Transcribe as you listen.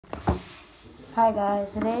Hi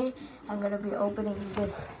guys, today I'm going to be opening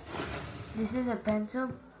this. This is a pencil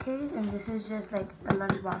case and this is just like a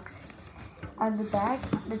lunchbox. On the back,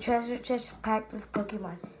 the treasure chest packed with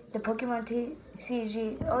Pokemon. The Pokemon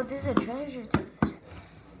TCG, oh this is a treasure chest.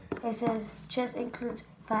 It says chest includes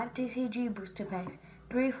 5 TCG booster packs,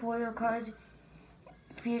 3 foil cards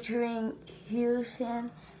featuring Hushin,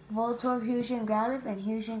 Voltorb, Hushin Growlithe, and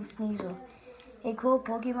Hushin Sneasel. A cool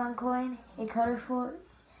Pokemon coin, a colorful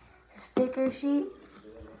sticker sheet,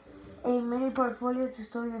 a mini portfolio to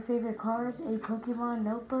store your favorite cards, a Pokemon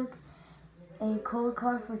notebook, a code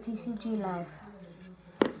card for TCG Live.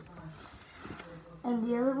 And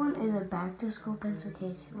the other one is a back to school pencil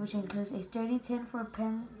case, which includes a sturdy tin for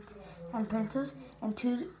pens and pencils and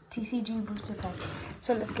 2 TCG booster packs.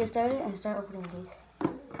 So let's get started and start opening these.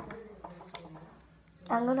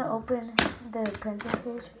 I'm gonna open the pencil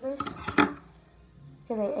case first,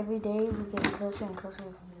 because every day we get closer and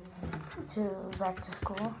closer to back to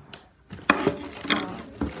school.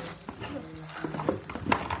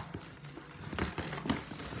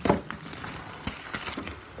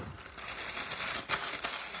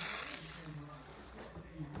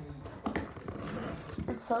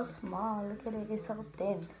 It's so small, look at it, it's so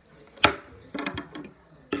thin.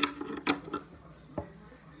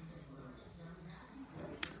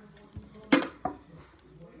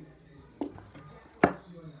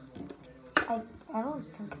 I don't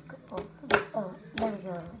think it could open. Oh, there we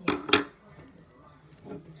go, yes.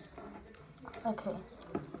 Okay.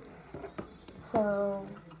 So,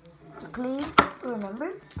 please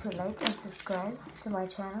remember to like and subscribe to my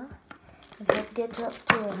channel. We have to get up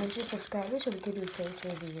to 100 subscribers so we can do face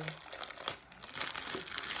review.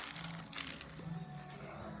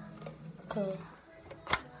 Okay.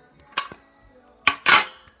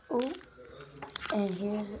 Ooh. And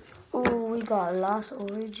here's, ooh, we got Lost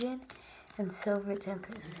Origin and Silver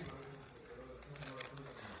Tempest.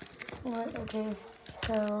 Okay,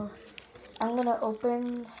 so I'm gonna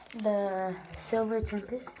open the Silver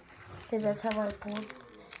Tempest because that's how I pulled.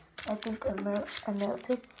 I think I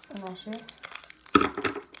melted. I'm not sure.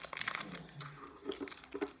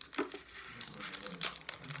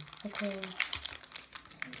 Okay.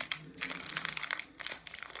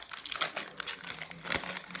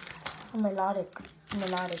 Melodic.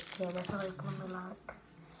 Yeah, that's how I call melodic.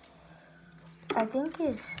 I think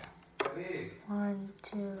it's 1,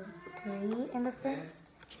 2, 3 in the front.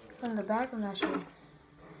 In the back, I'm not sure.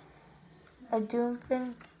 A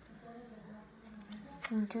Doomfin,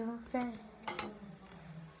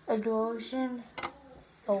 a Duocean,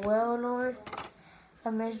 a Wailord, a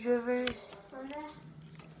Midriver,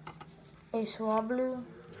 a Swablu,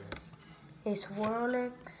 a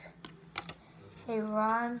Swirlix, a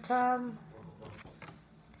Rontom,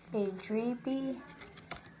 a Dreepy,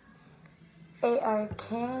 a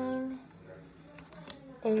Arcane,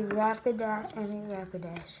 a Rapidash, and a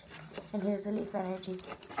Rapidash. And here's the Leaf Energy.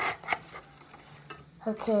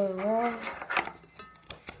 Okay, well,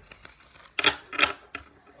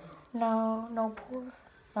 no pulls.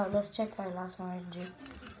 No, let's check our last energy.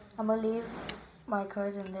 I'm gonna leave my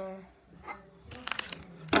cards in there.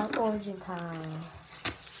 Now origin time.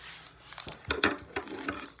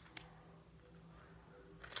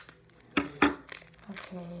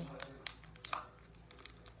 Okay.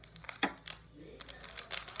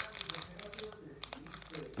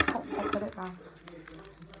 Oh, I put it wrong.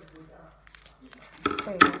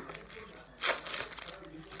 There you go.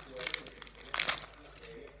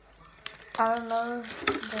 I don't know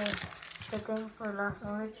the thing for Lost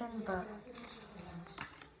Origin, but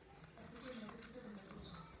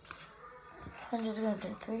I'm just gonna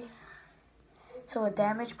do 3. So a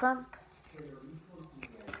damage pump,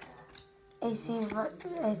 I think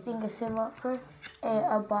a Simurgh, a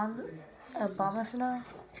Abomasnow,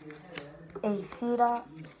 a Seedot,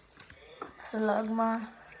 Slugma,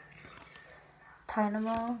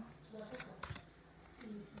 Tynamo,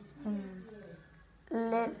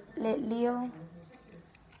 Litleo,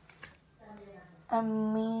 a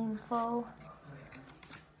Meanful,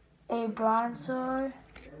 a Bronzor,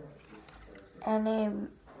 and a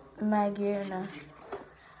Magearna,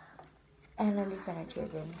 and a Leaf Energy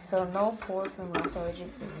again. So no pulls from Lost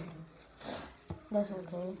Origin for me. That's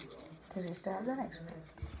okay, because we still have the next pack.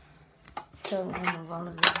 So we're going to move all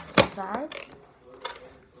of this aside,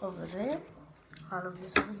 over there, all of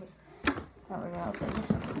this over here. Now we're going to open this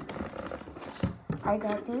one. I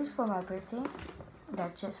got these for my birthday.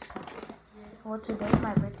 That just passed. Well, today's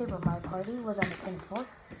my birthday, but my party was on the 24th.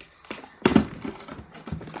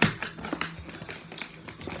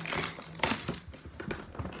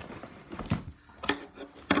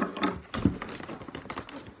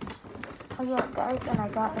 Oh yeah, guys, and I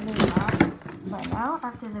got a new mask. Right now,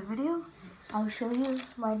 after the video, I'll show you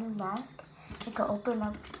my new mask. It can open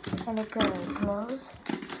up and it can close,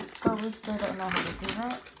 but we still don't know how to do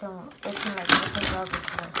that. So it can like open up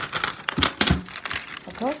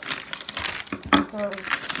and close. Okay? So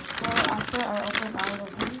after I open all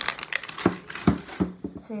of these,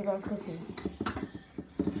 so you guys can see.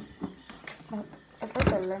 It's like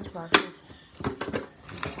a lunchbox.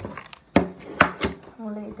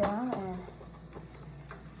 I'll lay it down and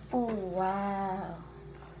oh wow.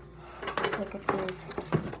 Look at this.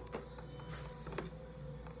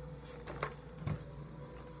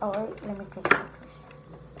 Oh wait, let me take it out first.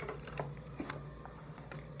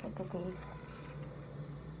 Look at these.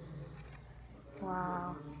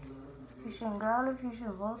 Wow. Fusion Growler,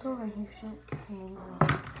 Fusion Volto, and Fusion Sneasel.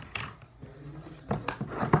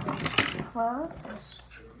 Well, this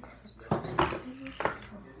is true.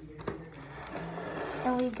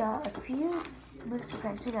 And we got a few booster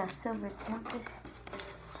packs. We got Silver Tempest,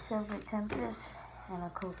 and a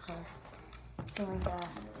Cold Card. Then we got,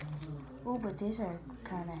 oh, but these are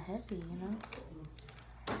kind of heavy, you know.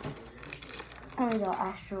 And we got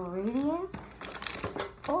Astral Radiant.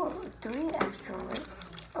 Oh, 2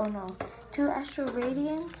 Astral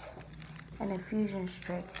Radiants and a Fusion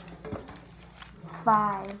Strike.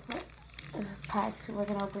 5 packs. We're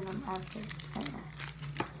gonna open them after.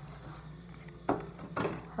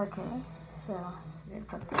 Okay, so we're gonna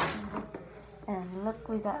put this in. And look,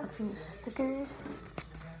 we got a few stickers.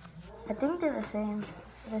 I think they're the same.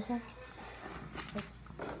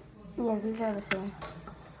 Yeah, these are the same.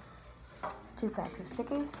 2 packs of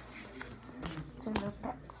stickers. 2 little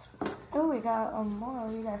packs. Oh, we got more.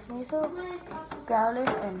 We got Sneasel,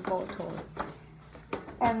 Growlithe, and Voltorb.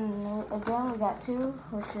 And again, we got 2,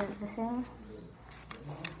 which is the same.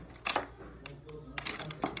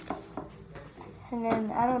 And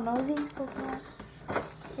then, I don't know these Pokemon.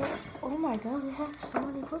 Yeah. Oh my god, we have so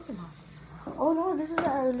many Pokemon. Oh no, this is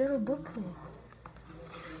our little booklet.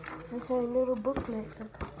 This is our little booklet.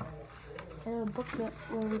 A little booklet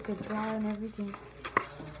where we could draw and everything.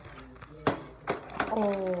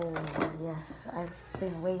 Oh, yes, I've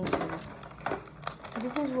been waiting for this.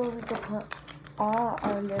 This is where we could put all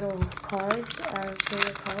our little cards, our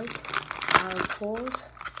favorite cards, our pulls.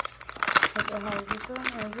 Like I have this one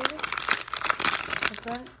right here. This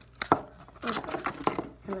one. This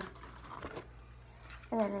one.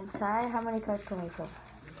 And then inside, how many cards can we put?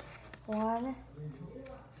 1.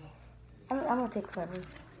 I'm gonna take forever.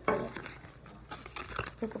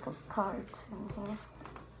 Pick up cards in here.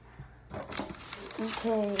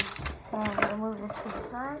 Okay, I'm gonna move this to the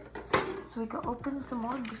side so we can open some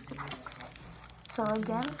more booster packs. So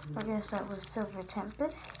again, we're gonna start with Silver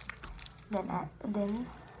Tempest, we're gonna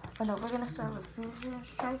start with Fusion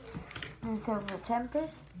Strike, then Silver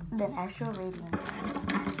Tempest, then Astral Radiant.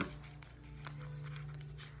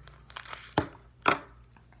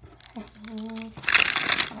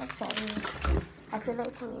 I'm excited. I feel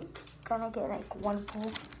like we're gonna get like 1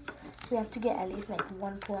 pull. We have to get at least like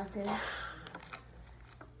 1 pull after this.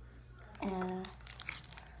 And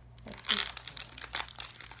let's see.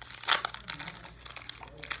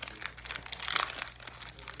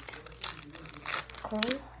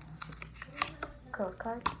 Okay. Code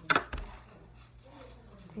card.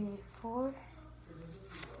 3, 4.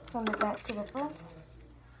 From the back to the front.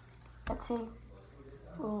 Let's see.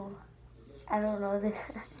 Oh, I don't know this.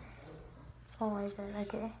 Oh my god,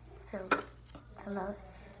 okay. So, I don't know.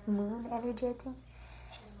 Moon energy, I think.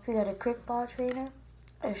 We got a Quick Ball Trainer,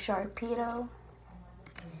 a Sharpedo.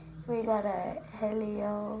 We got a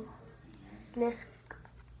Heliolisk.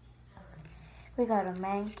 We got a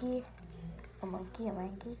Mankey. A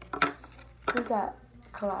Mankey. We got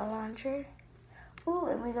Claw Launcher. Ooh,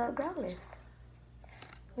 and we got Growlithe.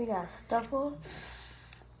 We got Stuffle.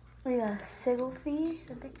 We got Sigglefi.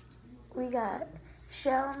 We got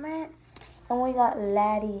Shelmet. And we got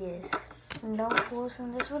Latias. No pulls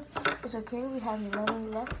from this one. It's okay, we have many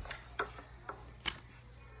left.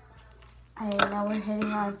 And now we're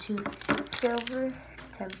heading on to Silver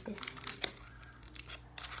Tempest.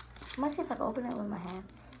 I'm gonna see if I can open it with my hand.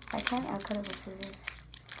 If I can't, I'll cut it with scissors.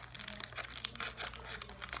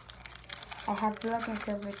 I have luck in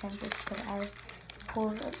Silver Tempest because I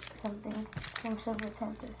pulled something from Silver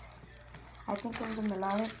Tempest. I think it was a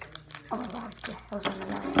melodic. Oh my god, yeah, it was a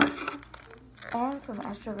melodic. And from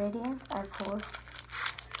Astral Radiant, I pulled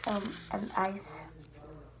an Ice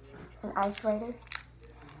Rider,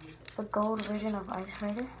 the gold version of Ice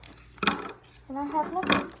Rider, and I have luck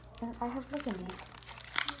in these.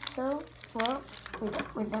 So, well,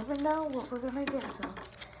 we never know what we're gonna get. So,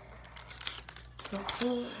 let's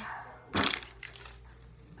see.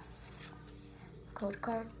 code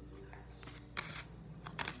card.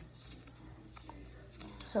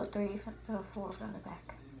 So 3 or 4 from the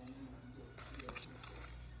back.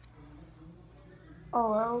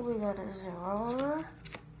 Oh well, we got a Zeraora,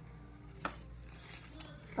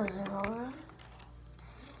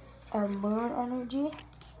 a Moon Energy,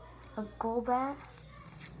 a Golbat,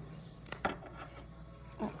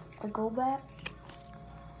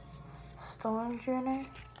 Storm Journey.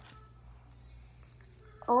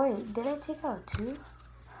 Oh wait, did I take out 2?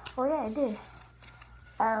 Oh yeah, I did.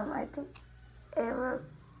 I think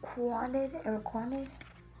Araquanid,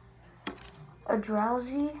 a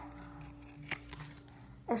Drowsy,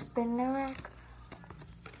 a Spinarak,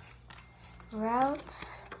 Routes,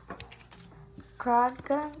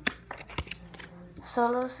 Crodgunk,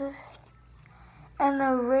 Solosis, and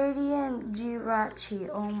a Radiant Jirachi.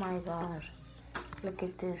 Oh my god. Look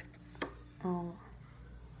at this. Oh.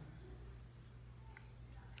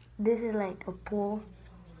 This is like a pool.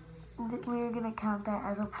 We're gonna count that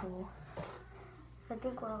as a pool. I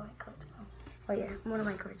think one of my cards found. Oh yeah, one of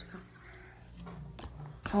my cards found.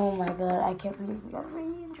 Oh my god, I can't believe we got a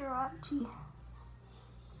Radiant Jirachi.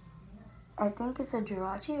 I think it's a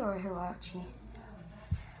Jirachi or a Hirachi.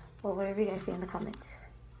 Well, whatever you guys say in the comments.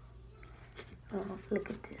 Oh, look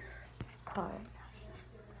at this card.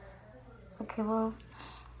 Okay, well,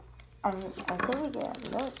 I said we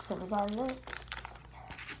got luck, so we got luck.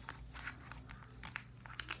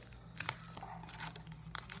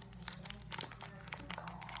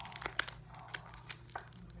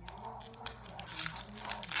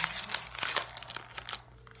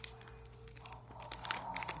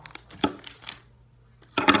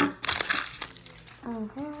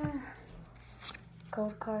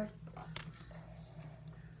 Gold card.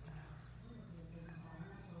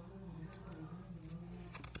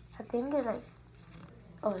 I think it's like,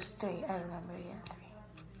 oh, it's 3. I remember, yeah,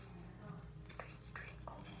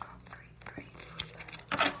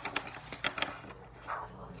 3.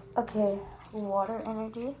 Okay, Water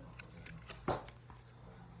Energy.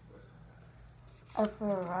 A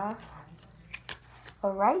Farah. A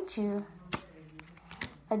Raichu.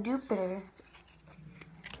 A Jupiter.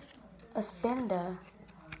 A Spinda,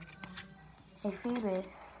 a Phoebus,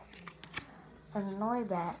 a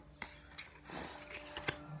Noibat,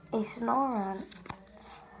 a Snorunt,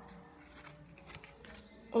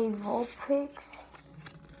 a Vulpix,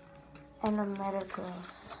 and a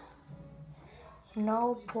Metagross.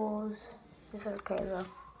 No pulls. It's okay though.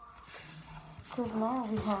 Because now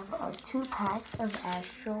we have 2 packs of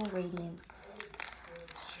Astral Radiance.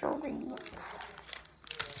 Astral Radiance.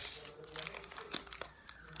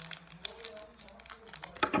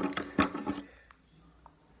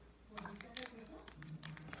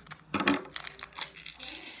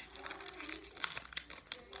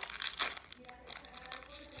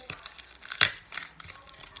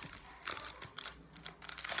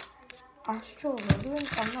 Astral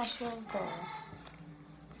Radiance? I'm not sure of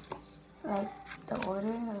the order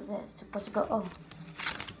of that it's supposed to go. Oh,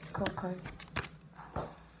 code card.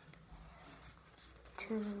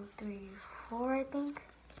 2, 3, 4, I think.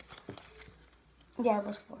 Yeah, it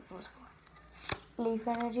was 4. Leaf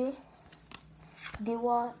Energy,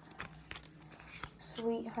 Dewott,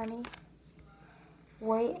 Sweet Honey,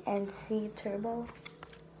 Wait and See Turbo,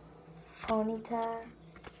 Ponyta,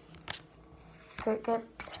 Cricket,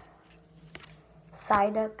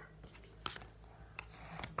 Psyduck,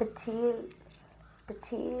 Petilil,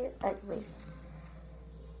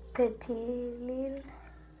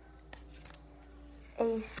 a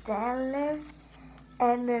Stanler,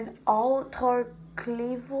 and an Altar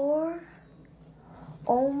Cleavor.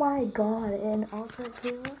 Oh my god, an Altar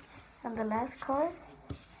Cleavor. And the last card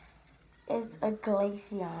is a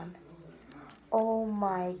Glaceon. Oh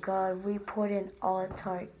my god, we put an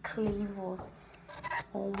Altar Cleavor.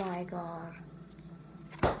 Oh my god.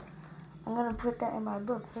 I'm gonna put that in my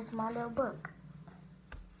book. Where's my little book?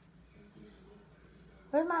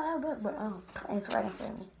 Where's my little book, bro? Oh, it's right in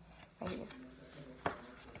front of me. Right here.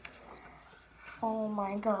 Oh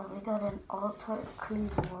my god, we got an Altar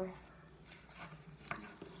Cleavor.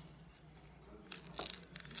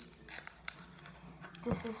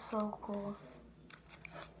 This is so cool.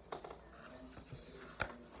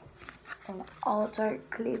 An Altar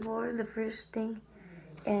Cleavor, the first thing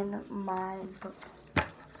in my book.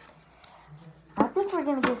 I think we're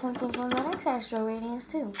gonna get something from the next Astral Radiance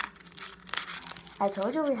too. I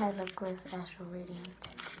told you we had luck with Astral Radiance.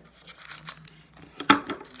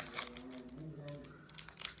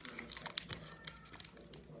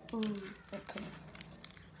 Okay.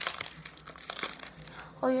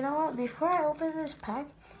 Oh, you know what? Before I open this pack,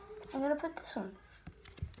 I'm gonna put this one.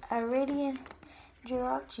 A Radiant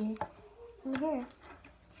Jirachi in here.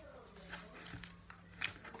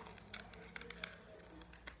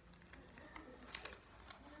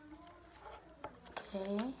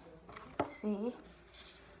 Okay, let's see.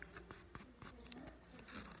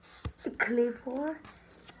 Clay 4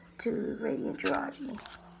 to Radiant Jirachi.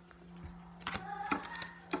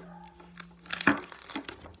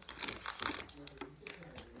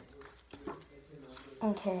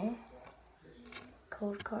 Okay.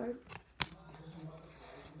 Code card.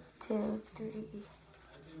 2, 3.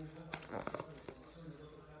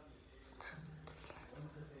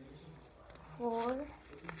 4.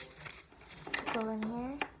 Go in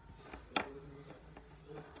here.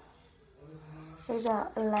 We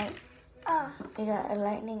got a we got a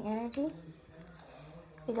lightning energy.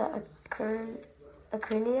 We got a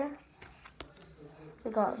Acrylia.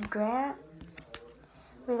 We got Grant.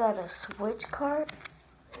 We got a switch card.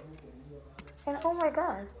 And oh my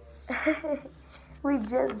god. We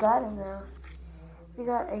just got him though. We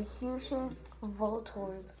got a Hushin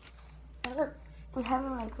Voltorb. And look, we have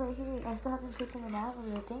him like right here. I still haven't taken him out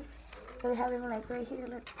of the thing. But we have him like right here,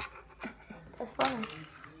 look. That's funny.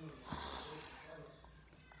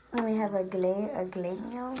 And we have a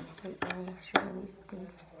Glameo. Wait, let me show you these things.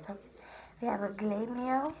 We have a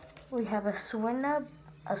Glameo. We have a Swinub.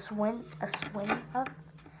 A Swinub.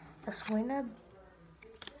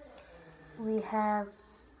 We have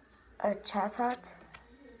a Chatot.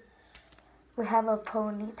 We have a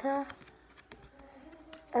Ponyta.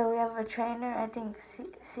 And we have a trainer, I think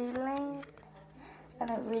C-Lane. And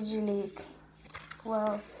a Ridgely.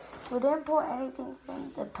 Well, we didn't pull anything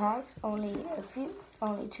from the packs, only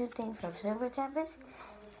 2 things from Silver Tempest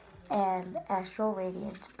and Astral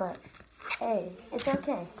Radiance, but hey, it's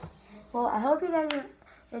okay. Well, I hope you guys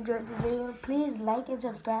enjoyed the video. Please like and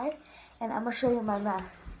subscribe, and I'm gonna show you my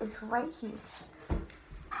mask. It's right here.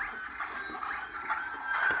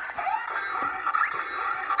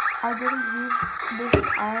 I didn't use this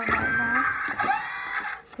eye right mask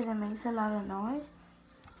because it makes a lot of noise,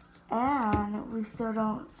 and we still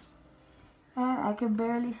don't. And I can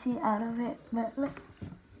barely see out of it, but look,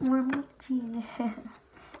 we're meeting.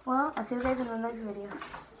 Well, I'll see you guys in the next video.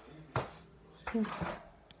 Peace.